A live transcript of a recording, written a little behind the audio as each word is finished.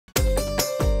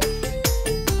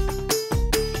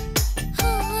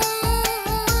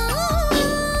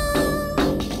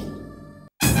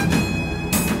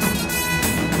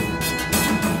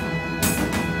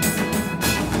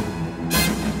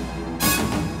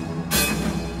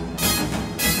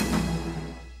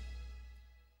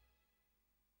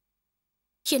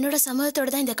என்னோட சம்மதத்தோட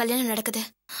தான் இந்த கல்யாணம் நடக்குது.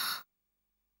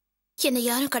 என்னை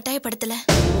யாரும் கட்டாயப்படுத்தல.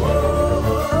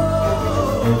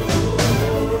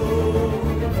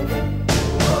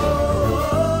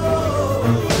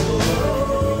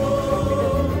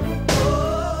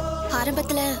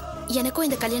 ஆரம்பத்துல எனக்கும்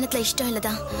இந்த கல்யாணத்துல இஷ்டம்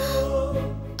இல்லதான்.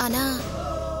 ஆனா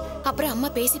அப்புறம் அம்மா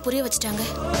பேசி புரிய வச்சுட்டாங்க.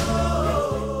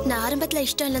 நான் ஆரம்பத்துல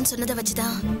இஷ்டம் இல்லைன்னு சொன்னதை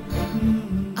வச்சுதான்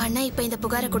அண்ணா இப்ப இந்த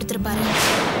புகாரை கொடுத்திருப்பாரு.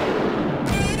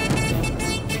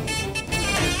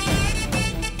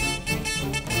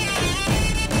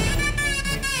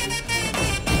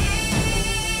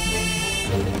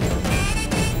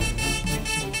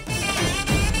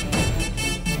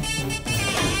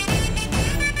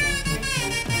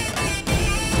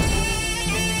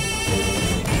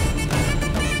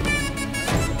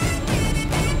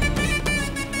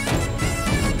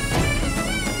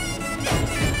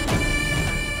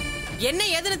 என்ன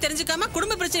ஏதுன்னு தெரிஞ்சுக்காம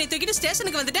குடும்ப பிரச்சனை தூக்கிட்டு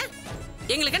ஸ்டேஷனுக்கு வந்துட்டேன்.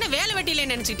 எங்களுக்கு என்ன வேலை வெட்டி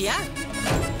இல்லைன்னு நினைச்சிட்டியா?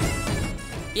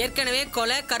 ஏற்கனவே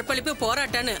கொலை, கற்பழிப்பு,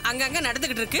 போராட்டம்னு அங்கங்க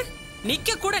நடந்துகிட்டு இருக்கு.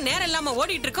 நிக்க கூட நேரம் இல்லாம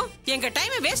ஓடிட்டு இருக்கோம். எங்க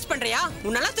டைமை வேஸ்ட் பண்றியா?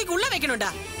 உன்னெல்லாம் தூக்கி உள்ள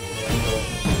வைக்கணும்டா.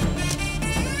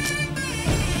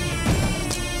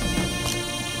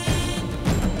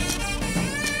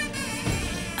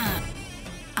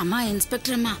 அம்மா,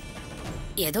 இன்ஸ்பெக்டர் அம்மா,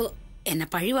 ஏதோ என்ன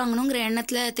பழி வாங்கணுங்கிற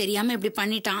எண்ணத்துல தெரியாம இப்படி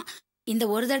பண்ணிட்டான். இந்த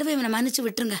ஒரு தடவை இவனை மன்னிச்சு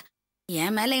விட்டுருங்க.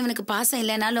 என் மேல இவனுக்கு பாசம்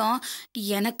இல்லைனாலும்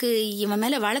எனக்கு இவன்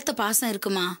மேல வளர்த்த பாசம்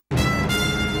இருக்குமா.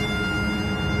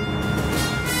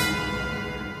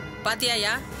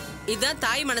 பாத்தியாயா, இதுதான்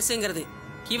தாய் மனசுங்கிறது.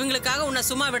 இவங்களுக்காக உன்னை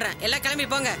சும்மா விடுறேன். எல்லாம் கிளம்பி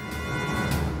போங்க.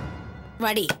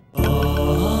 வாடி.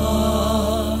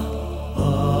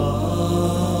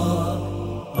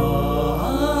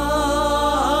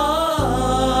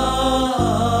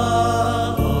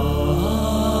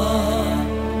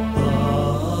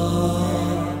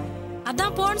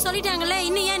 அதான் போன்னு சொல்லிட்டாங்கல்ல,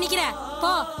 இன்னும் ஏன் நிக்கிற?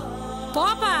 போ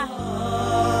போப்பா.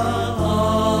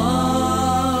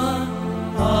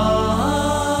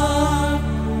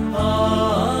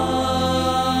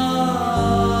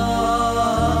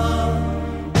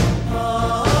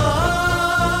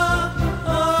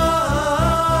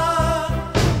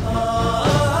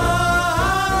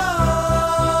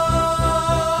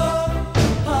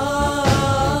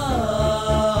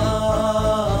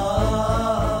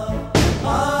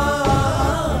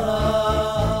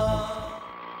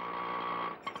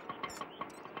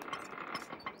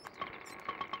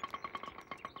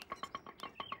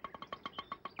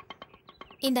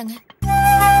 இந்தாங்க.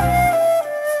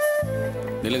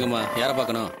 நிலுங்கம்மா, யாரை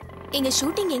பார்க்கணும்? இங்க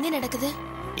ஷூட்டிங் எங்க நடக்குது?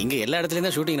 இங்க எல்லா இடத்துலயும்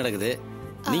தான் ஷூட்டிங் நடக்குது.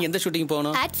 நீங்க எந்த ஷூட்டிங்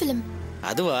போகணும்? Ad film.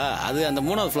 அதுவா? அது அந்த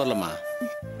 3வது ஃப்ளோர்லம்மா.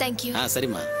 Thank you.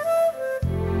 சரிம்மா.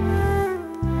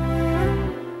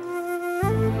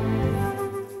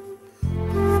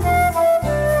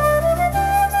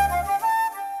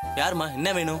 யாருமா,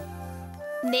 என்ன வேணும்?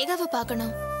 நேகாவை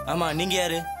பார்க்கணும். ஆமா, நீங்க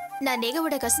யாரு? நான்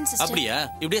நேகாவோட கசின் சிஸ்டர். அப்படியா?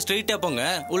 இப்படியே ஸ்ட்ரைட்டா போங்க,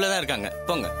 உள்ளதான் இருக்காங்க.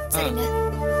 போங்க. சரிங்க.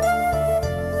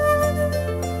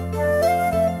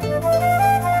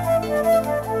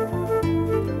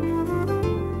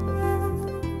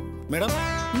 மேடம்,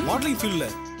 மாடலிங் ஃபீல்ட்ல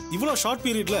இவ்வளோ ஷார்ட்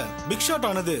பீரியட்ல பிக் ஷாட்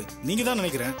ஆனது நீங்க தான்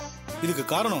நினைக்கிறேன். இதுக்கு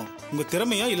காரணம் உங்க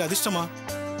திறமையா இல்ல அதிர்ஷ்டமா?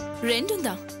 ரெண்டும்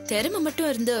தான். திறமை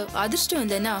மட்டும் இருந்து அதிர்ஷ்டம்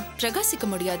இல்லைன்னா பிரகாசிக்க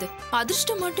முடியாது.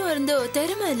 அதிர்ஷ்டம் மட்டும் இருந்து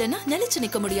திறமை இல்லைன்னா நிலைச்சு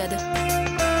நிக்க முடியாது.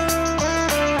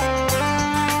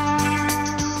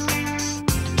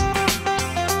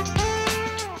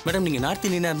 மேடம், நீங்க நார்த்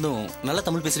இந்தியனா இருந்தும் நல்லா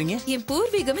தமிழ் பேசுறீங்க. என்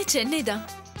பூர்வீகமே சென்னை தான்.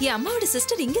 என் அம்மாவோட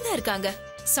சிஸ்டர் இங்கதான் இருக்காங்க.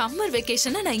 சம்மர்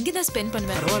வெக்கேஷனை நான் இங்கதான் ஸ்பெண்ட்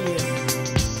பண்ணுவேன்.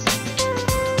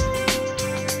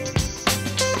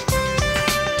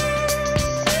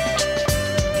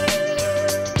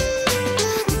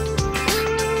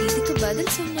 இதுக்கு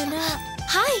பதில் சொன்னா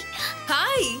ஹாய்.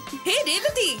 ஹாய். ஹே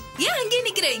ரேவதி, ஏன் அங்கே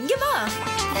நிக்கிற? இங்க வா.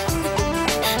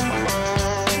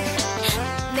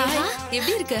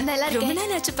 எப்படி இருக்க? நல்லா இருக்கேன். ரொம்ப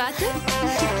நாள் ஆச்சு பார்த்து.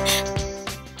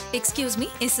 எக்ஸ்கியூஸ் மீ,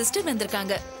 என் சிஸ்டர்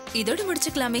வந்திருக்காங்க. இதோட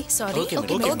முடிச்சுக்கலாமே. Sorry.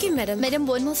 Okay madam. Madam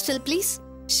one more still please.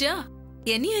 Sure.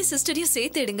 என்னையும் என் சிஸ்டரையும்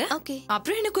சேர்த்து எடுங்க. ஓகே.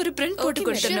 அப்புறம் எனக்கு ஒரு பிரிண்ட் போட்டு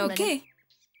கொடுத்துருங்க. Okay.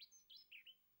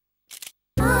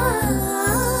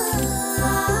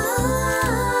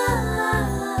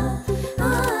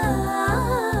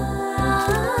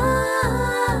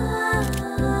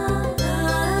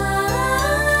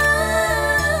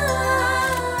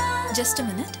 Just a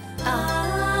minute.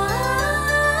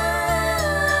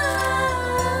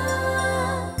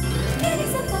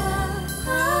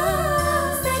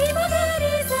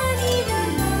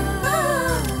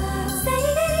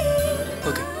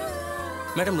 Okay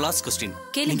madam, last question.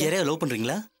 நீங்க யாரையா லவ்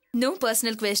பண்றீங்களா? No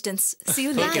personal questions. See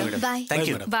you later. Okay, madam. Bye. Thank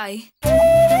you. Bye.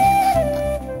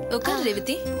 உட்கார்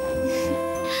ரேவதி.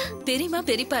 பெரியம்மா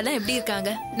பெரியப்பா எல்லாம் எப்படி இருக்காங்க?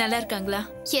 நல்லா இருக்காங்களா?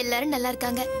 எல்லாரும் நல்லா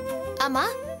இருக்காங்க. ஆமா,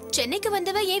 சென்னைக்கு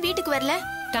வந்தவ ஏன் வீட்டுக்கு வரல?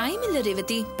 டைம் இல்ல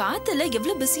ரேவதி. பார்த்தல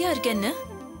எவ்வளவு பிஸியா இருக்கேன்னு.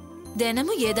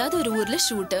 தினமும் ஏதாவது ஒரு ஊர்ல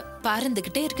ஷூட்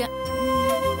பறந்துகிட்டே இருக்கேன்.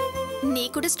 நீ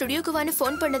கூட ஸ்டுடியோக்கு வான்னு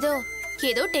ஃபோன் பண்ணதோ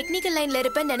ஏதோ டெக்னிக்கல் லைன்ல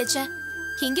இருப்பேன்னு நினைச்சேன்.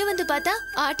 இங்க வந்து பார்த்தா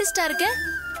ஆர்டிஸ்டா இருக்க.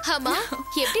 ஆமா,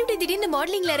 எப்படி திடீர்னு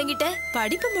மாடலிங்ல இறங்கிட்ட?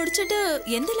 படிப்பு முடிச்சிட்டு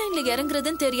எந்த லைன்ல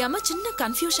இறங்குறதுன்னு தெரியாம சின்ன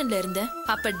கன்ஃபியூஷன்ல இருந்தேன்.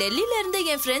 அப்ப டெல்லில இருந்த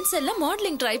என் ஃப்ரெண்ட்ஸ் எல்லாம்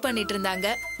மாடலிங் ட்ரை பண்ணிட்டு இருந்தாங்க.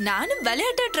 நானும்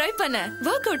விளையாட்டா ட்ரை பண்ணேன்.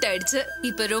 ஒர்க் அவுட் ஆயிடுச்சு.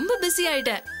 இப்ப ரொம்ப பிஸி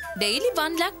ஆயிட்டேன். டெய்லி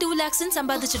 1 lakh 2 lakhs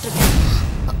சம்பாதிச்சிட்டு இருக்கேன்.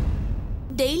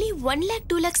 Daily 1 lakh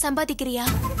 2 lakh சம்பாதிக்கிறியா?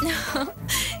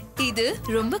 இது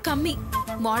ரொம்ப கம்மி.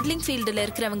 மாடலிங் ஃபீல்டுல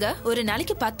இருக்கிறவங்க ஒரு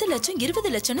நாளைக்கு 10 லட்சம் 20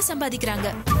 லட்சம்னு சம்பாதிக்கிறாங்க.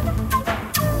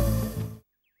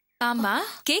 ஆமா,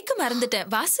 கேக்க மறந்துட்டேன்.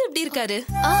 வாசு எப்படி இருக்காரு?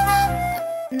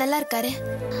 நல்லா இருக்காரு.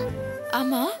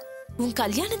 ஆமா, உன்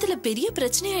கல்யாணத்துல பெரிய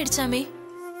பிரச்சனை ஆயிடுச்சாமே.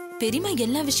 பெரியம்மா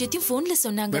எல்லா விஷயத்தையும் போன்ல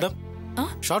சொன்னாங்க. Madam,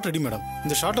 shot ready madam.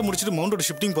 இந்த ஷாட்டை முடிச்சிட்டு மவுண்ட் ரோட்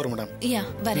ஷிஃப்டிங் போறோம் மேடம். யா,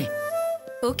 வரேன்.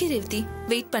 ஓகே ரேவதி,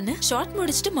 வெயிட் பண்ணு. ஷாட்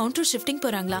முடிச்சிட்டு மவுண்ட் ரோட் ஷிஃப்டிங்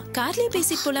போறாங்களா? கார்லயே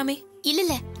பேசிட்டு போலாமே.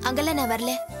 இல்ல அங்கெல்லாம் நான்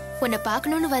வரல. உன்னை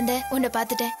பார்க்கணும்னு வந்தேன். உன்னை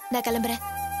பார்த்துட்டேன். நான் கிளம்புறேன்.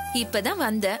 இப்பதான்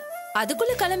வந்த,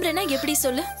 அதுக்குள்ள கிளம்புறேன்னா எப்படி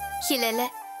சொல்லு? இல்ல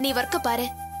நீ வர்க்க பாரு.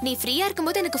 நீ ஃப்ரீயா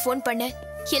இருக்கும்போது எனக்கு ஃபோன் பண்ணு.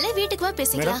 இல்ல வீட்டுக்கு வா,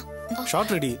 பேசிக்கலாம்.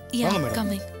 Shot ready. வாங்க மேடம்.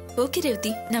 கமிங். ஓகே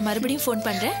ரேவதி, நான் மறுபடியும் ஃபோன்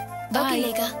பண்றேன். Okay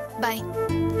Lekha, by.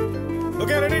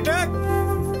 Okay, ready, take.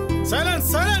 Silence,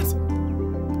 silence.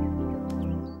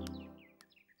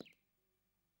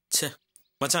 ச்சே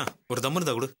மச்சான், ஒரு தம்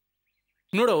இருந்தா கொடு.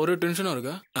 என்னோட ஒரு டென்ஷனா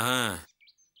இருக்கா?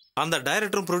 அந்த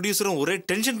டைரக்டரும் ப்ரொடியூசரும் ஒரே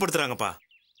டென்ஷன் படுத்துறாங்கப்பா.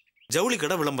 ஜவுளி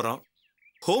கடை விளம்பரம்,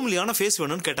 ஹோம்லியான ஃபேஸ்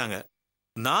வேணும்னு கேட்டாங்க.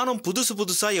 நானும்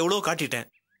புதுசா எவ்வளோ காட்டிட்டேன்.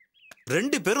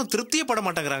 2 பேரும் திருப்தியே பட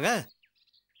மாட்டேங்கிறாங்க.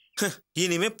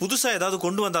 இனிமே புதுசா ஏதாவது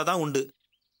கொண்டு வந்தாதான் உண்டு.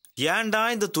 ஏன்டா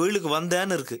இந்த தொழிலுக்கு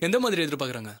வந்தேன்னு இருக்கு. எந்த மாதிரி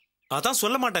எதிர்பார்க்கறாங்க? அதான்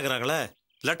சொல்ல மாட்டேங்கிறாங்களே.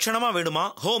 லட்சணமா வேணுமா,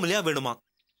 ஹோம்லியா வேணுமா,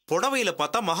 புடவையில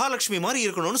பார்த்தா மகாலட்சுமி மாதிரி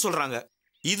இருக்கணும்னு சொல்றாங்க.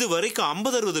 இது வரைக்கும்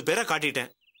 50-60 பேரை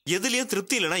காட்டிட்டேன். எதுலயும்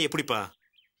திருப்தி இல்லைன்னா எப்படிப்பா?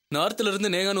 நார்த்ல இருந்து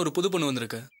நேகான்னு ஒரு புது பொண்ணு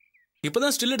வந்திருக்கு.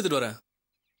 இப்பதான் ஸ்டில் எடுத்துட்டு வரேன்.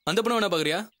 அந்த பொண்ணு வேணா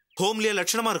பாக்குறியா? ஹோம்லியா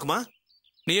லட்சணமா இருக்குமா?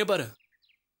 நீயே பாரு.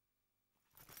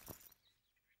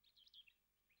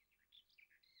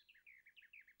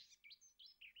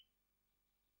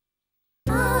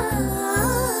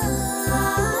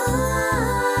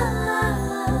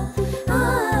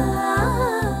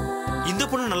 இந்த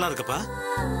பொண்ணு நல்லா இருக்கப்பா.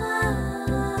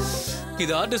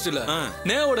 இது ஆர்டிஸ்ட் இல்ல,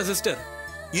 நேவோட சிஸ்டர்.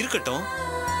 இருக்கட்டும்.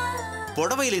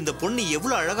 புடவையில இந்த பொண்ணு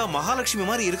எவ்வளவு அழகா மகாலட்சுமி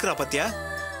மாதிரி இருக்கிறா பாத்தியா?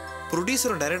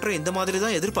 ப்ரொடியூசரும் டைரக்டரும் இந்த மாதிரி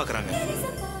தான் எதிர்பார்க்கறாங்க.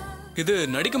 இது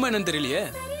நடிக்குமா என்னன்னு தெரியலையே.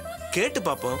 கேட்டு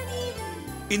பாப்போம்.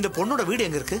 இந்த பொண்ணோட வீடு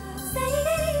எங்க இருக்கு?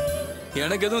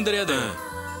 எனக்கு எதுவும் தெரியாது.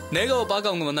 நேகாவை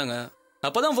பார்க்க அவங்க வந்தாங்க.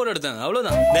 அப்பதான் போட்டோ எடுத்தேன்,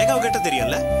 அவ்வளவுதான். நேகாவை கேட்ட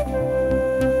தெரியல.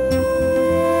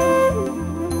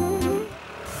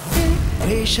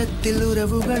 வேஷத்தில்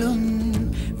உறவுகளும்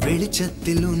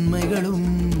வெளிச்சத்தில் உண்மைகளும்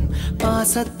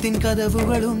பாசத்தின்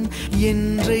கதவுகளும்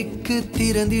என்றைக்கு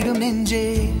திறந்திடும் நெஞ்சே.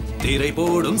 திரை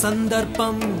போடும்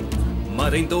சந்தர்ப்பம்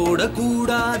மறைந்தோட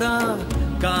கூடாதா?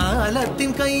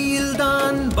 காலத்தின் கையில்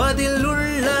தான் பதில்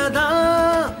உள்ளதா?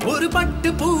 ஒரு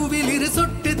பட்டு பூவில் 2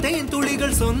 சொட்டு தேன்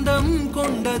துளிகள் சொந்தம்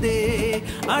கொண்டதே.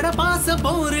 அடபாச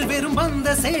போரில் வெறும்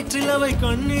வந்த சேற்றில் அவை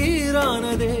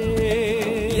கண்ணீரானதே.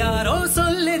 யாரோ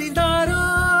சொல்லெறிந்தாரோ,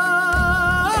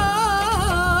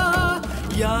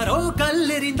 யாரோ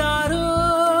கல்லெறிந்தாரோ.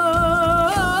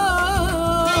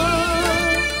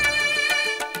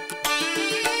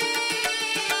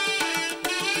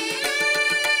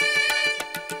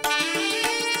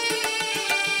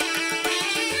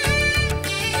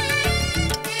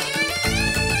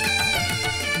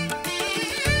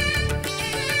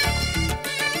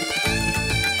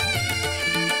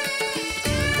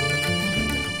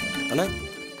 அண்ணா,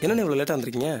 என்னண்ணா இவ்வளோ லேட்டாக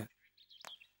வந்திருக்கீங்க?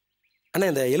 அண்ணா,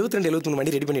 இந்த 72-73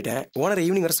 வண்டி ரெடி பண்ணிட்டேன். ஓனர்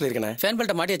ஈவினிங் வர சொல்லியிருக்கேன். ஃபேன்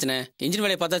பெல்ட்டை மாட்டியாச்சுண்ணே. இன்ஜின்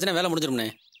வேலையை பார்த்தாச்சுன்னா வேலை முடிஞ்சிரும்ண்ணே.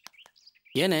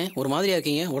 ஏண்ணே ஒரு மாதிரியா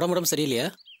இருக்கீங்க? உடம்பு சரியில்லையா?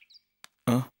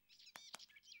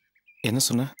 என்ன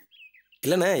சொன்ன?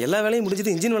 இல்லைண்ணே, எல்லா வேலையும்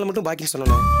முடிஞ்சது, இன்ஜின் வேலை மட்டும் பாக்கின்னு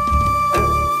சொன்னேண்ணே.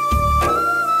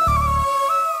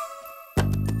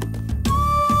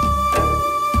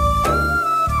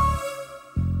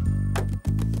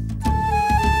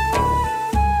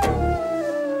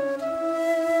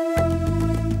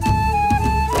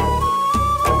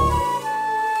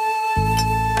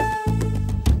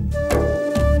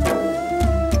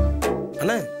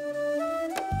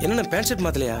 என்னண்ணா பேண்ட் ஷர்ட்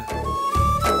மாத்தலையா?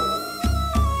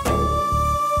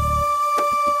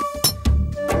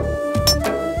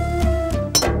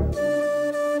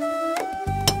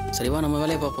 சரிவா, நம்ம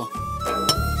வேலையை பார்ப்போம்.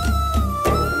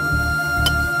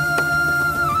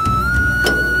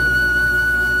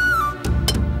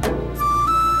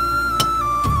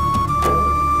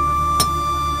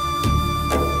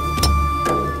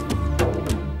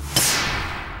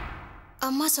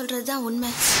 அம்மா சொல்றதுதான் உண்மை.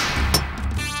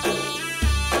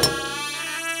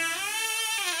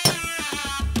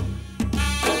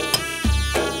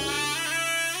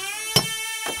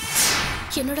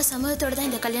 என்னோட சம்மதத்தோட தான்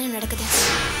இந்த கல்யாணம் நடக்குது.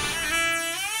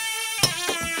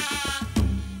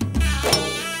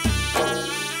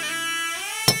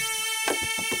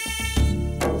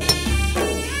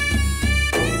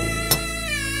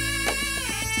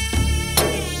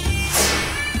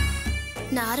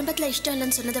 நான் ஆரம்பத்துல இஷ்டம்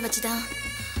இல்லைன்னு சொன்னதை வச்சுதான்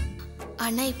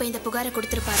அண்ணா இப்ப இந்த புகாரை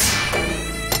கொடுத்திருப்பாரு.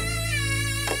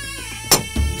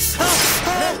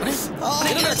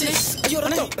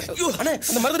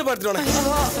 மருந்து பார்த்துட்டு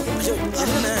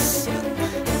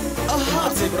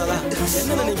செய்யக்கூடாதா?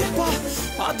 என்ன நீங்க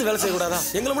பார்த்து வேலை செய்யக்கூடாதா?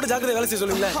 எங்களை மட்டும் ஜாக்கிரதை வேலை செய்ய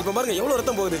சொல்லுங்களேன். இப்ப பாருங்க எவ்வளவு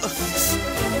ரத்தம் போகுது.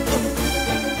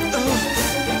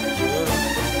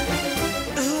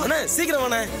 அண்ணே சீக்கிரம்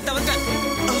அண்ணே.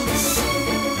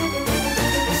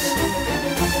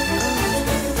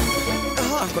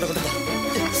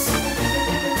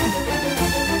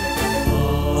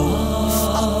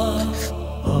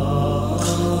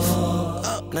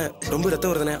 ரொம்ப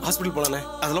ரத்தம் வருதுண்ணே, ஹாஸ்பிட்டல் போலானே.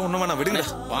 அதெல்லாம் ஒண்ணுமா, நான் விடுங்க.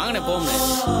 வாங்கண்ணே போங்க.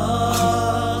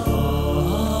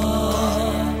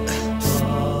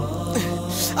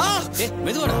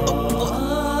 மெதுவாடா.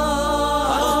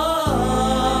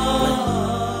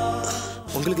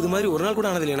 உங்களுக்கு இது மாதிரி ஒரு நாள் கூட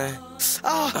ஆனது இல்லையாண்ணே?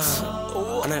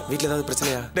 அண்ணா வீட்டுல ஏதாவது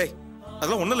பிரச்சனையா? டேய்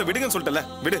அதெல்லாம் ஒண்ணும் இல்ல, விடுங்கன்னு சொல்லிட்டல.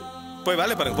 விடு, போய்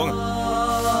வேலையை பாருங்க, போங்க.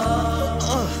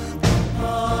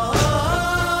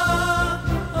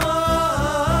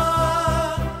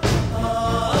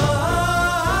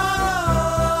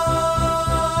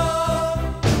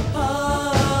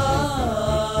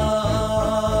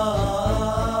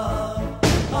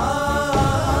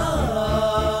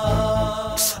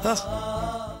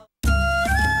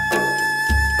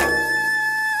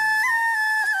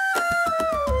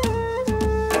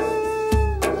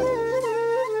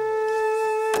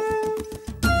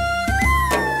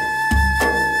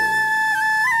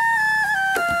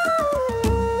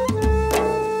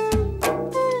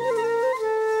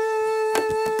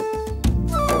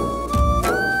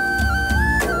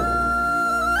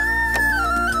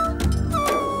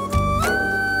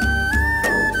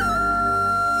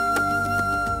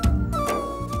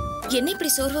 என்ன இப்படி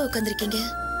சோர்வா உட்காந்துருக்கீங்க?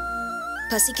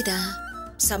 பசிக்குதா?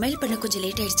 சமையல் பண்ண கொஞ்சம்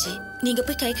லேட் ஆயிடுச்சு. நீங்க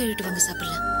போய் கை கழுவிட்டு வாங்க,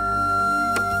 சாப்பிடலாம்.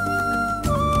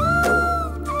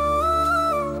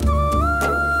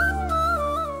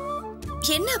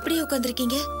 என்ன அப்படியே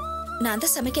உட்காந்துருக்கீங்க? நான்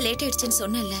தான் சமைக்க லேட் ஆயிடுச்சுன்னு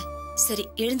சொன்னேன்ல. சரி,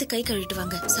 எழுந்து கை கழுவிட்டு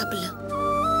வாங்க, சாப்பிடலாம்.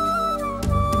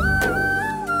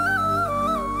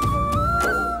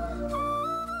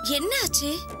 என்ன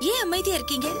ஆச்சு? ஏன் அமைதியா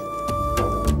இருக்கீங்க?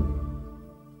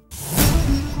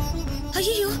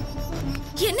 ஐயோ,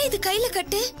 என்ன இது கையில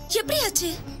கட்டு? எப்படி ஆச்சு?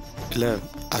 இல்ல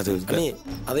அது அண்ணி,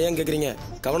 அதை ஏன் கேக்குறீங்க?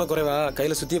 கவனக்குறைவா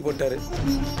கையில சுத்திய போட்டாரு.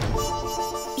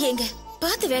 ஏங்க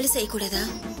பார்த்து வேலை செய்யக்கூடாதா?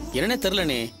 என்னன்னே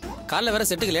தெரியலனே. காலைல வேற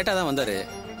செட்டுக்கு லேட்டா தான் வந்தாரு.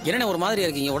 என்னென்ன ஒரு மாதிரி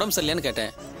இருக்கீங்க, உடம்பு சரியில்லைன்னு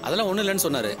கேட்டேன். அதெல்லாம் ஒண்ணு இல்லைன்னு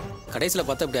சொன்னாரு. கடைசியில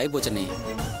பார்த்தா இப்படி ஆகி போச்சு.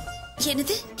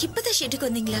 என்னது, இப்பதான் ஷெட்டுக்கு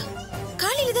வந்தீங்களா?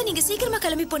 காலையில தான் நீங்க சீக்கிரமா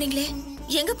கிளம்பி போனீங்களே,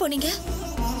 எங்க போனீங்க?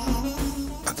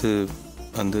 அது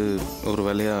வந்து ஒரு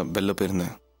வேலையா வெளில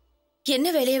போயிருந்தேன். என்ன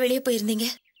வேலையா வெளியே போயிருந்தீங்க?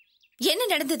 என்ன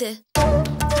நடந்தது?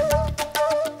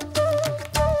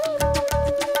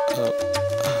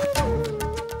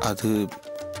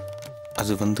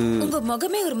 அது வந்து உங்க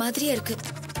முகமே ஒரு மாதிரியா இருக்கு.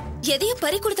 எதையோ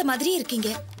பறி கொடுத்த மாதிரியே இருக்கீங்க.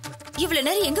 இவ்வளவு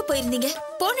நேரம் எங்க போயிருந்தீங்க?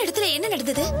 போன இடத்துல என்ன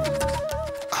நடந்தது?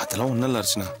 அதெல்லாம் ஒண்ணும் இல்ல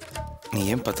அர்ச்சனா, நீ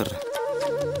ஏன் பதற?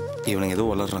 இவனுங்க ஏதோ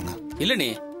வளர்றாங்க. இல்ல நீ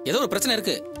ஏதோ ஒரு பிரச்சனை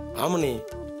இருக்கு. ஆமா நீ,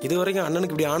 இது வரைக்கும்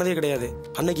அண்ணனுக்கு இப்படி ஆனதே கிடையாது.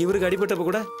 அன்னைக்கு இவருக்கு அடிபட்டப்ப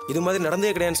கூட இது மாதிரி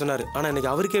நடந்தே கிடையாதுன்னு சொன்னாரு. ஆனா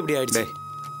இன்னைக்கு அவருக்கே இப்படி ஆயிடுச்சு.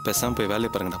 பேசாம போய் வேலையை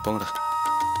பாருங்கடா, போங்கடா.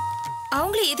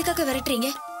 அவங்களே எதுக்காக விரட்டுறீங்க?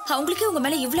 அவங்களுக்கே உங்க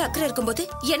மேல இவ்வளவு அக்கறை இருக்கும்போது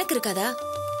எனக்கு இருக்காதா?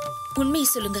 உண்மையை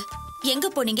சொல்லுங்க, எங்க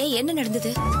போனீங்க? என்ன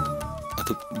நடந்தது?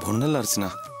 அது ஒண்ணும் இல்ல அர்ச்சனா,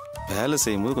 வேலை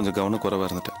செய்யும்போது கொஞ்சம் கவனக்குறைவா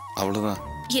இருந்துட்டேன், அவ்வளவுதான்.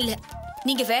 இல்ல,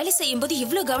 நீங்க வேலை செய்யும் போது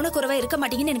இவ்வளவு கவனக்குறைவா இருக்க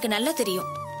மாட்டீங்கன்னு எனக்கு நல்லா தெரியும்.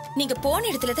 நீங்க போன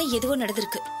இடத்துலதான் எதுவோ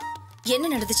நடந்திருக்கு. என்ன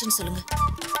நடந்துச்சுன்னு சொல்லுங்க.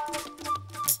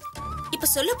 இப்ப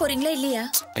சொல்ல போறீங்களா இல்லையா?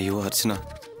 ஐயோ அர்ச்சனா,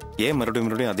 ஏன்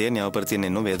மறுபடியும் அதே ஞாபகப்படுத்தி என்ன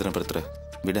இன்னும் வேதனைப்படுத்துற?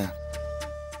 விட.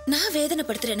 நான்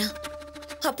வேதனைப்படுத்துறேனா?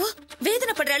 அப்போ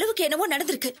வேதனைப்படுற அளவுக்கு என்னவோ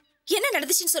நடந்திருக்கு. என்ன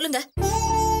நடந்துச்சுன்னு சொல்லுங்க.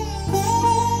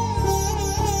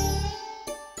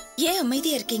 ஏன்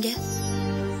அமைதியா இருக்கீங்க?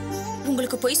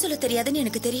 உங்களுக்கு பொய் சொல்ல தெரியாதுன்னு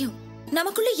எனக்கு தெரியும்.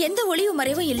 நமக்குள்ள எந்த ஒளியும்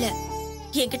மறைவும் இல்ல.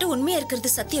 என்கிட்ட உண்மையா இருக்கிறது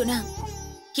சத்தியம்னா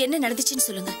என்ன நடந்துச்சுன்னு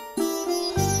சொல்லுங்க.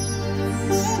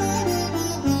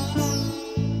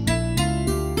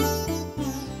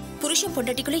 புருஷன்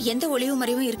பொண்டாட்டிக்குள்ள எந்த ஒளியும்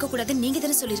மறைவும் இருக்கக்கூடாதுன்னு நீங்க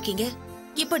தானே சொல்லிருக்கீங்க.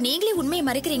 இப்ப நீங்களே உண்மையை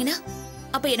மறைக்கிறீங்கன்னா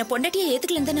அப்ப என்ன பொண்டாட்டியை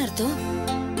ஏத்துக்கலன்னு தானே அர்த்தம்?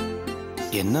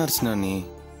 என்ன அர்ச்சனா நீ?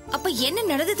 அப்ப என்ன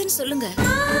நடந்ததுன்னு சொல்லுங்க.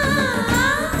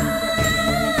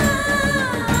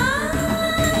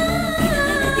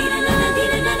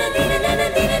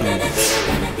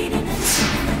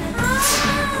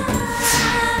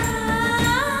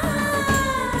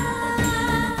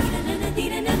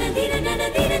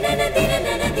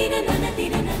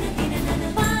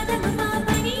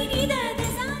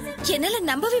 என்னால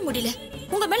நம்பவே முடியல.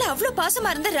 உங்க மேல அவ்வளவு பாசமா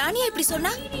இருந்த ராணியா இப்படி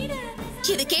சொன்னா?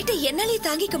 இதை கேட்டு என்னாலே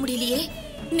தாங்கிக்க முடியலையே.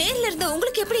 நேர்ல இருந்த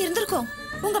உங்களுக்கு எப்படி இருந்திருக்கும்?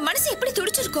 உங்க மனசு எப்படி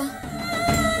துடிச்சிருக்கும்?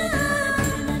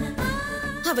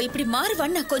 அவ இப்படி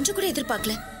மாறுவான்னு நான் கொஞ்சம் கூட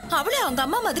எதிர்பார்க்கல. அவளும் அவங்க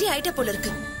அம்மா மாதிரி ஆயிட்ட போல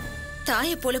இருக்கு.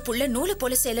 தாய போல புள்ள நூலை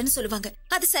போல சேலன்னு சொல்லுவாங்க.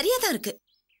 அது சரியாதான் இருக்கு.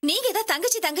 நீங்க தான்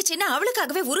தங்கச்சின்னா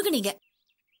அவளுக்காகவே உருகுனீங்க.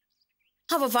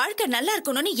 அவ வாழ்க்கை நல்லா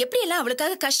இருக்கணும்னு எப்படி எல்லாம்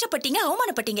அவளுக்காக கஷ்டப்பட்டீங்க,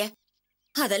 அவமானப்பட்டீங்க.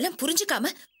 அதெல்லாம் புரிஞ்சுக்காம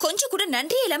கொஞ்சம் கூட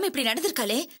நன்றியே இல்லாம இப்படி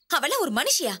நடந்திருக்காளே, அவள ஒரு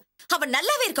மனுஷியா? அவ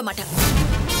நல்லாவே இருக்க மாட்டான்.